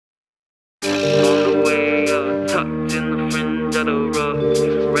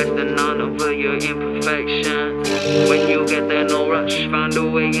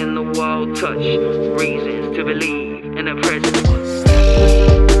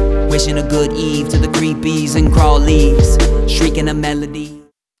Wishing a good eve to the creepies and crawlies, shrieking a melody.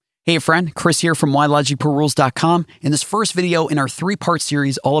 Hey friend, Chris here from WhyLogicProRules.com. In this first video in our 3-part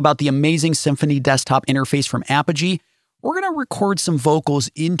series all about the amazing Symphony Desktop interface from Apogee, we're going to record some vocals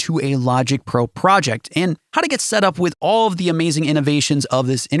into a Logic Pro project and how to get set up with all of the amazing innovations of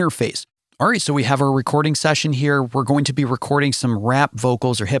this interface. All right, so we have our recording session here. We're going to be recording some rap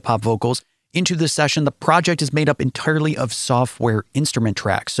vocals or hip hop vocals into this session. The project is made up entirely of software instrument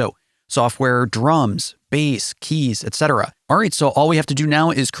tracks. So software drums, bass, keys, etc. All right, so all we have to do now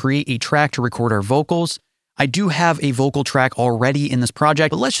is create a track to record our vocals. I do have a vocal track already in this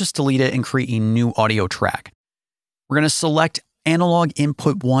project, but let's just delete it and create a new audio track. We're going to select analog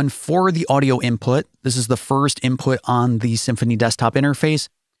input 1 for the audio input. This is the first input on the Symphony Desktop interface.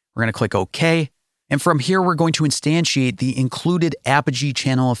 We're going to click OK. And from here, we're going to instantiate the included Apogee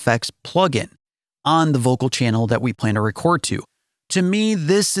channel effects plugin on the vocal channel that we plan to record to. To me,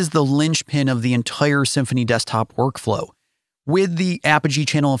 this is the linchpin of the entire Symphony Desktop workflow. With the Apogee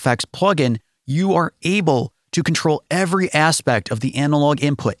channel effects plugin, you are able to control every aspect of the analog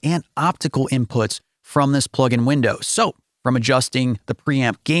input and optical inputs from this plugin window. So from adjusting the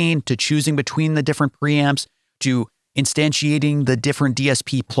preamp gain to choosing between the different preamps to instantiating the different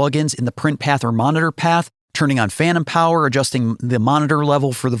DSP plugins in the print path or monitor path, turning on phantom power, adjusting the monitor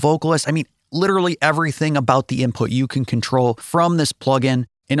level for the vocalist. I mean, literally everything about the input you can control from this plugin.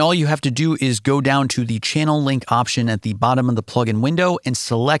 And all you have to do is go down to the channel link option at the bottom of the plugin window and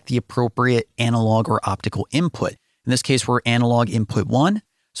select the appropriate analog or optical input. In this case, we're analog input 1.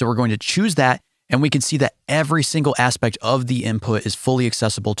 So we're going to choose that. And we can see that every single aspect of the input is fully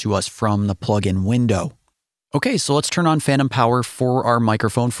accessible to us from the plugin window. Okay, so let's turn on phantom power for our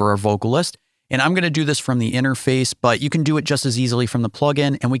microphone for our vocalist. And I'm going to do this from the interface, but you can do it just as easily from the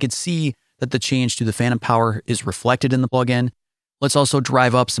plugin. And we can see that the change to the phantom power is reflected in the plugin. Let's also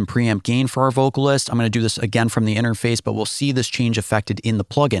drive up some preamp gain for our vocalist. I'm going to do this again from the interface, but we'll see this change affected in the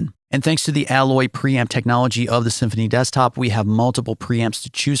plugin. And thanks to the alloy preamp technology of the Symphony Desktop, we have multiple preamps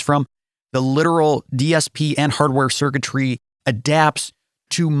to choose from. The literal DSP and hardware circuitry adapts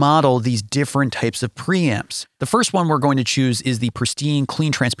to model these different types of preamps. The first one we're going to choose is the pristine,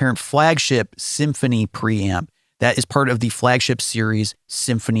 clean, transparent flagship Symphony preamp. That is part of the flagship series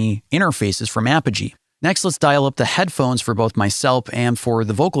Symphony interfaces from Apogee. Next, let's dial up the headphones for both myself and for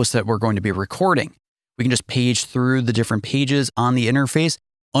the vocalist that we're going to be recording. We can just page through the different pages on the interface,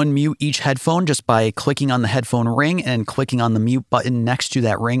 unmute each headphone just by clicking on the headphone ring and clicking on the mute button next to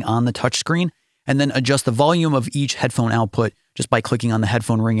that ring on the touchscreen, and then adjust the volume of each headphone output just by clicking on the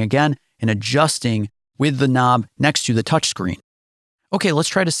headphone ring again and adjusting with the knob next to the touchscreen. Okay, let's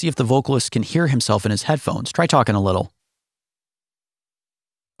try to see if the vocalist can hear himself in his headphones. Try talking a little.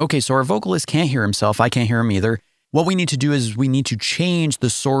 Okay, so our vocalist can't hear himself. I can't hear him either. What we need to do is we need to change the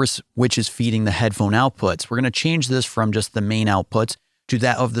source which is feeding the headphone outputs. We're going to change this from just the main outputs to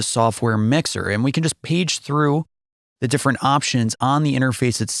that of the software mixer. And we can just page through the different options on the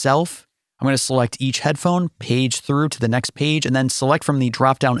interface itself. I'm going to select each headphone, page through to the next page, and then select from the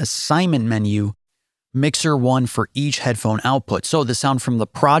drop-down assignment menu Mixer 1 for each headphone output. So the sound from the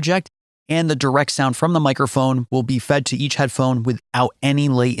project and the direct sound from the microphone will be fed to each headphone without any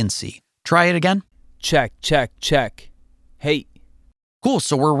latency. Try it again. Check, check, check. Hey. Cool,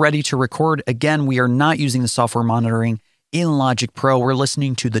 so we're ready to record. Again, we are not using the software monitoring in Logic Pro. We're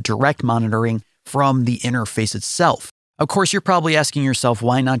listening to the direct monitoring from the interface itself. Of course, you're probably asking yourself,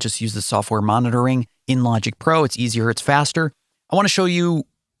 why not just use the software monitoring in Logic Pro? It's easier, it's faster. I want to show you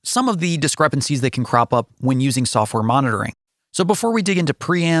some of the discrepancies that can crop up when using software monitoring. So before we dig into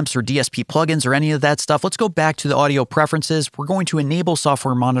preamps or DSP plugins or any of that stuff, let's go back to the audio preferences. We're going to enable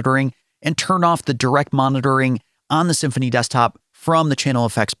software monitoring and turn off the direct monitoring on the Symphony Desktop from the channel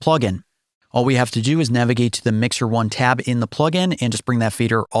effects plugin. All we have to do is navigate to the Mixer 1 tab in the plugin and just bring that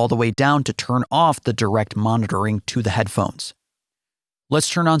fader all the way down to turn off the direct monitoring to the headphones. Let's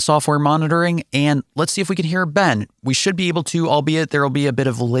turn on software monitoring and let's see if we can hear Ben. We should be able to, albeit there will be a bit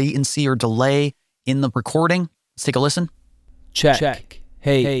of latency or delay in the recording. Let's take a listen. Check. Check.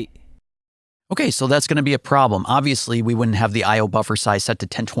 Hey. Okay, so that's going to be a problem. Obviously, we wouldn't have the I/O buffer size set to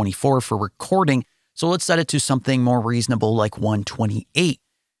 1024 for recording, so let's set it to something more reasonable like 128.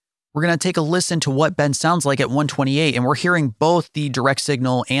 We're going to take a listen to what Ben sounds like at 128, and we're hearing both the direct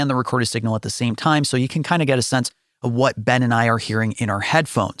signal and the recorded signal at the same time, so you can kind of get a sense of what Ben and I are hearing in our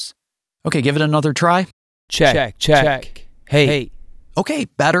headphones. Okay, give it another try. Check, check. Hey. Okay,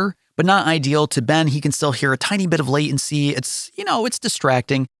 better, but not ideal. To Ben, he can still hear a tiny bit of latency. It's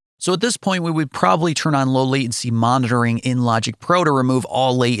distracting. So at this point, we would probably turn on low latency monitoring in Logic Pro to remove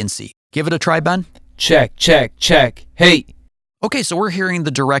all latency. Give it a try, Ben. Check. Hey. Okay, so we're hearing the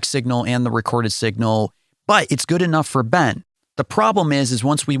direct signal and the recorded signal, but it's good enough for Ben. The problem is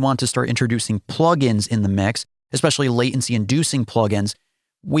once we want to start introducing plugins in the mix, especially latency-inducing plugins,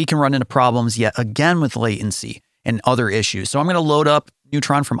 we can run into problems yet again with latency and other issues. So I'm going to load up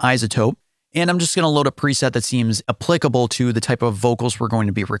Neutron from iZotope, and I'm just going to load a preset that seems applicable to the type of vocals we're going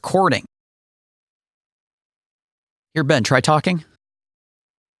to be recording. Here, Ben, try talking.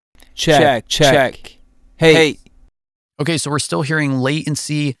 Check. Hey. Okay, so we're still hearing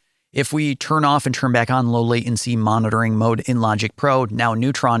latency. If we turn off and turn back on low latency monitoring mode in Logic Pro, now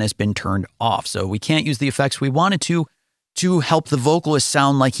Neutron has been turned off. So we can't use the effects we wanted to help the vocalist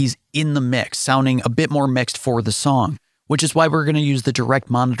sound like he's in the mix, sounding a bit more mixed for the song, which is why we're going to use the direct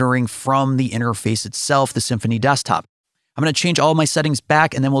monitoring from the interface itself, the Symphony Desktop. I'm going to change all my settings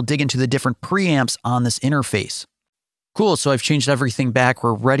back, and then we'll dig into the different preamps on this interface. Cool, so I've changed everything back.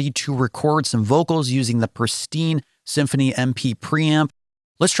 We're ready to record some vocals using the pristine Symphony MP preamp.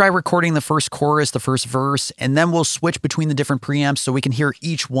 Let's try recording the first chorus, the first verse, and then we'll switch between the different preamps so we can hear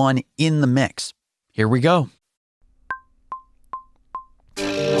each one in the mix. Here we go.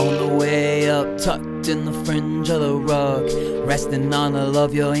 On the way up, tucked in the fringe of the rug, resting on all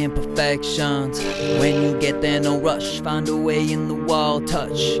of your imperfections. When you get there, no rush, find a way in the wall,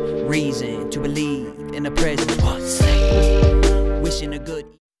 touch reason to believe in the present. Wishing a good.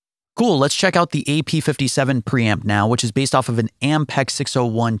 Cool, let's check out the AP57 preamp now, which is based off of an Ampeg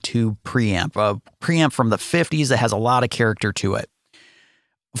 6012 preamp, a preamp from the 50s that has a lot of character to it.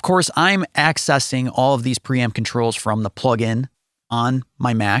 Of course, I'm accessing all of these preamp controls from the plugin on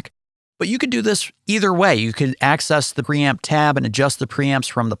my Mac, but you could do this either way. You could access the preamp tab and adjust the preamps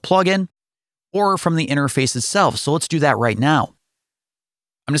from the plugin or from the interface itself. So let's do that right now.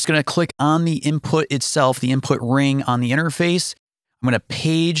 I'm just going to click on the input itself, the input ring on the interface. I'm going to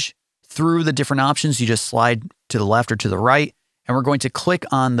page through the different options. You just slide to the left or to the right, and we're going to click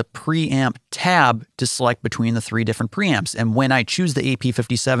on the preamp tab to select between the three different preamps. And when I choose the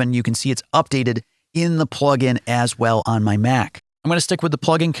AP57, you can see it's updated in the plugin as well on my Mac. I'm going to stick with the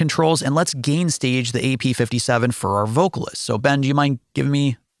plugin controls, and let's gain stage the AP57 for our vocalist. So Ben, do you mind giving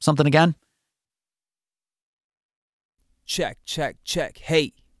me something again? Check.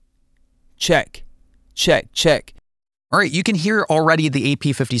 Hey. Check. All right, you can hear already the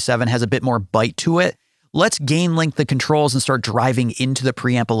AP57 has a bit more bite to it. Let's gain link the controls and start driving into the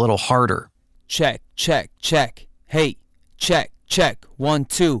preamp a little harder. Check. Hey. Check. 1,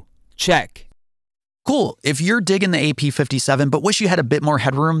 2. Check. Cool. If you're digging the AP57 but wish you had a bit more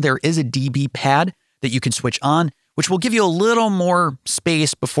headroom, there is a dB pad that you can switch on, which will give you a little more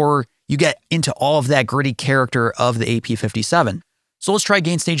space before you get into all of that gritty character of the AP57. So let's try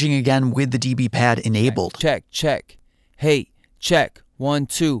gain staging again with the dB pad enabled. Check. Hey. Check. 1,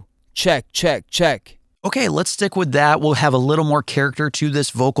 2. Check. Okay, let's stick with that. We'll have a little more character to this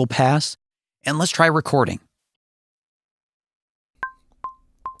vocal pass, and let's try recording.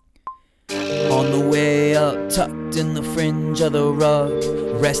 On the way up, tucked in the fringe of the rug,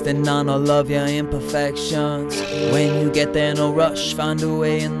 resting on all of your imperfections. When you get there, no rush, find a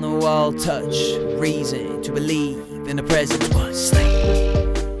way in the wall, touch reason to believe in the present.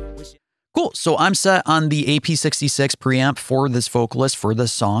 Cool, so I'm set on the AP66 preamp for this vocalist, for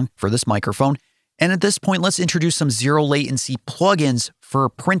this song, for this microphone. And at this point, let's introduce some zero latency plugins for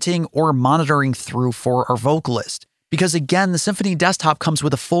printing or monitoring through for our vocalist. Because again, the Symphony Desktop comes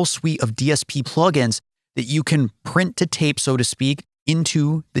with a full suite of DSP plugins that you can print to tape, so to speak,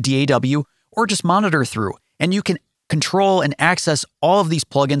 into the DAW or just monitor through. And you can control and access all of these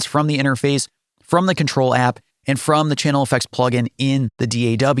plugins from the interface, from the control app, and from the channel effects plugin in the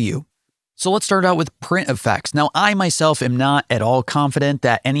DAW. So let's start out with print effects. Now, I myself am not at all confident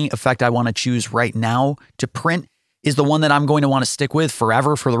that any effect I want to choose right now to print is the one that I'm going to want to stick with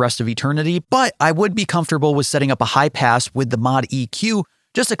forever for the rest of eternity, but I would be comfortable with setting up a high pass with the mod EQ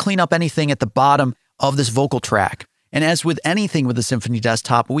just to clean up anything at the bottom of this vocal track. And as with anything with the Symphony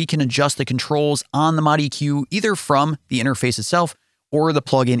Desktop, we can adjust the controls on the mod EQ either from the interface itself or the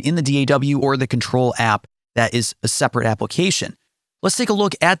plugin in the DAW or the control app that is a separate application. Let's take a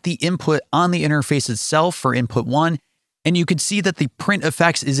look at the input on the interface itself for input 1, and you can see that the print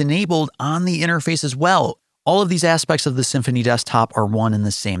effects is enabled on the interface as well. All of these aspects of the Symphony Desktop are one and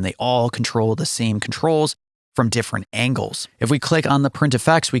the same. They all control the same controls from different angles. If we click on the print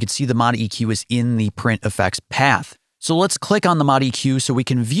effects, we can see the mod EQ is in the print effects path. So let's click on the mod EQ so we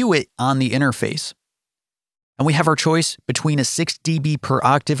can view it on the interface. And we have our choice between a 6 dB per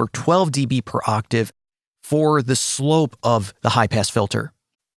octave or 12 dB per octave for the slope of the high pass filter.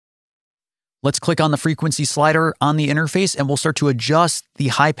 Let's click on the frequency slider on the interface and we'll start to adjust the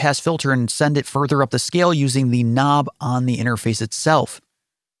high pass filter and send it further up the scale using the knob on the interface itself.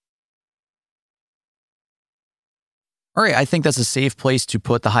 All right, I think that's a safe place to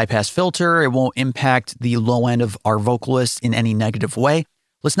put the high pass filter. It won't impact the low end of our vocalist in any negative way.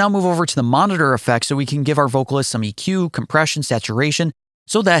 Let's now move over to the monitor effect so we can give our vocalist some EQ, compression, saturation,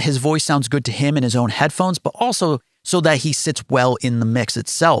 so that his voice sounds good to him in his own headphones, but also so that he sits well in the mix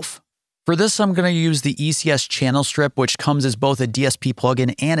itself. For this, I'm going to use the ECS channel strip, which comes as both a DSP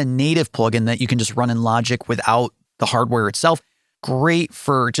plugin and a native plugin that you can just run in Logic without the hardware itself. Great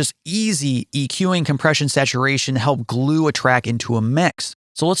for just easy EQing, compression, saturation, help glue a track into a mix.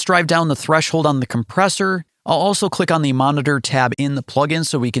 So let's drive down the threshold on the compressor. I'll also click on the monitor tab in the plugin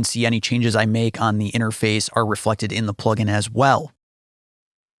so we can see any changes I make on the interface are reflected in the plugin as well.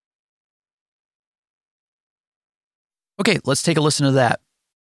 Okay, let's take a listen to that.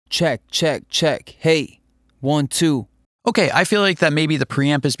 Check, check, check. Hey, 1, 2. Okay, I feel like that maybe the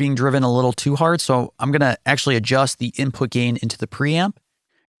preamp is being driven a little too hard, so I'm going to actually adjust the input gain into the preamp.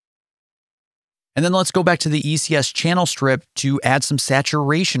 And then let's go back to the ECS channel strip to add some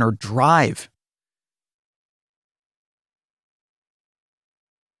saturation or drive.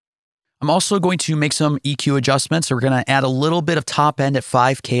 I'm also going to make some EQ adjustments. So we're going to add a little bit of top end at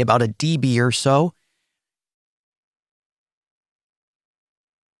 5K, about a dB or so.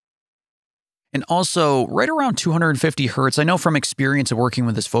 And also right around 250 hertz. I know from experience of working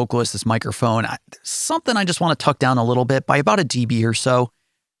with this vocalist, this microphone, something I just want to tuck down a little bit by about a dB or so.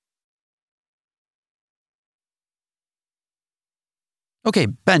 Okay,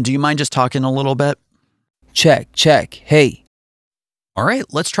 Ben, do you mind just talking a little bit? Check, check. Hey. All right,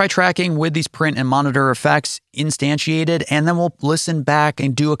 let's try tracking with these print and monitor effects instantiated, and then we'll listen back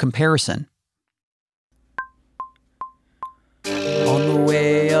and do a comparison. On the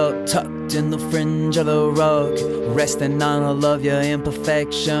way up, tucked in the fringe of the rug, resting on all of your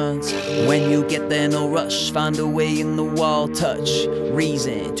imperfections. When you get there, no rush, find a way in the wall, touch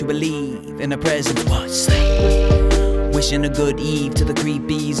reason to believe in the present. What's sleep? Wishing a good eve to the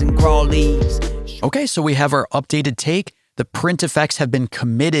creepies and crawlies. Okay, so we have our updated take. The print effects have been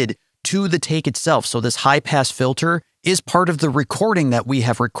committed to the take itself. So this high pass filter is part of the recording that we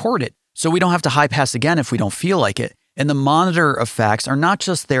have recorded. So we don't have to high pass again if we don't feel like it. And the monitor effects are not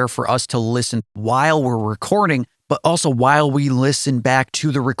just there for us to listen while we're recording, but also while we listen back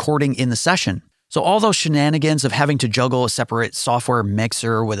to the recording in the session. So all those shenanigans of having to juggle a separate software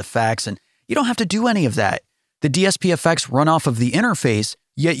mixer with effects, and you don't have to do any of that. The DSP effects run off of the interface,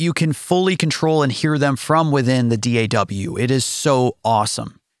 yet you can fully control and hear them from within the DAW. It is so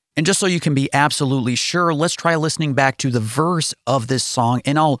awesome. And just so you can be absolutely sure, let's try listening back to the verse of this song,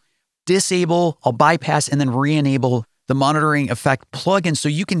 and I'll bypass, and then re-enable the monitoring effect plugin so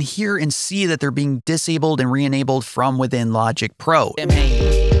you can hear and see that they're being disabled and re-enabled from within Logic Pro.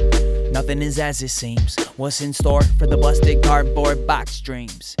 Nothing is as it seems. What's in store for the busted cardboard box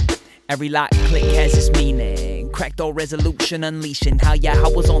dreams? Every lock click has its meaning. Cracked all resolution, unleashing how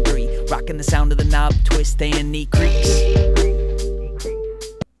I was on 3. Rocking the sound of the knob, twist and knee creaks.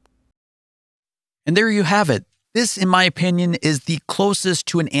 And there you have it. This, in my opinion, is the closest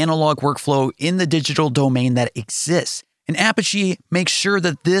to an analog workflow in the digital domain that exists. And Apogee makes sure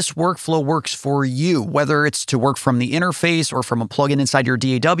that this workflow works for you, whether it's to work from the interface or from a plugin inside your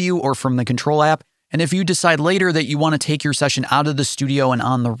DAW or from the control app. And if you decide later that you want to take your session out of the studio and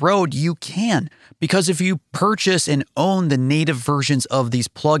on the road, you can. Because if you purchase and own the native versions of these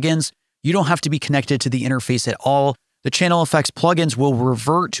plugins, you don't have to be connected to the interface at all. The channel effects plugins will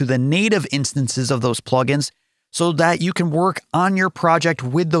revert to the native instances of those plugins, so that you can work on your project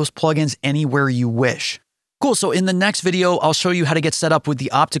with those plugins anywhere you wish. Cool, so in the next video, I'll show you how to get set up with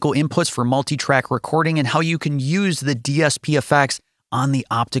the optical inputs for multi-track recording and how you can use the DSP effects on the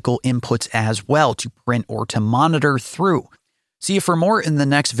optical inputs as well to print or to monitor through. See you for more in the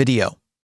next video.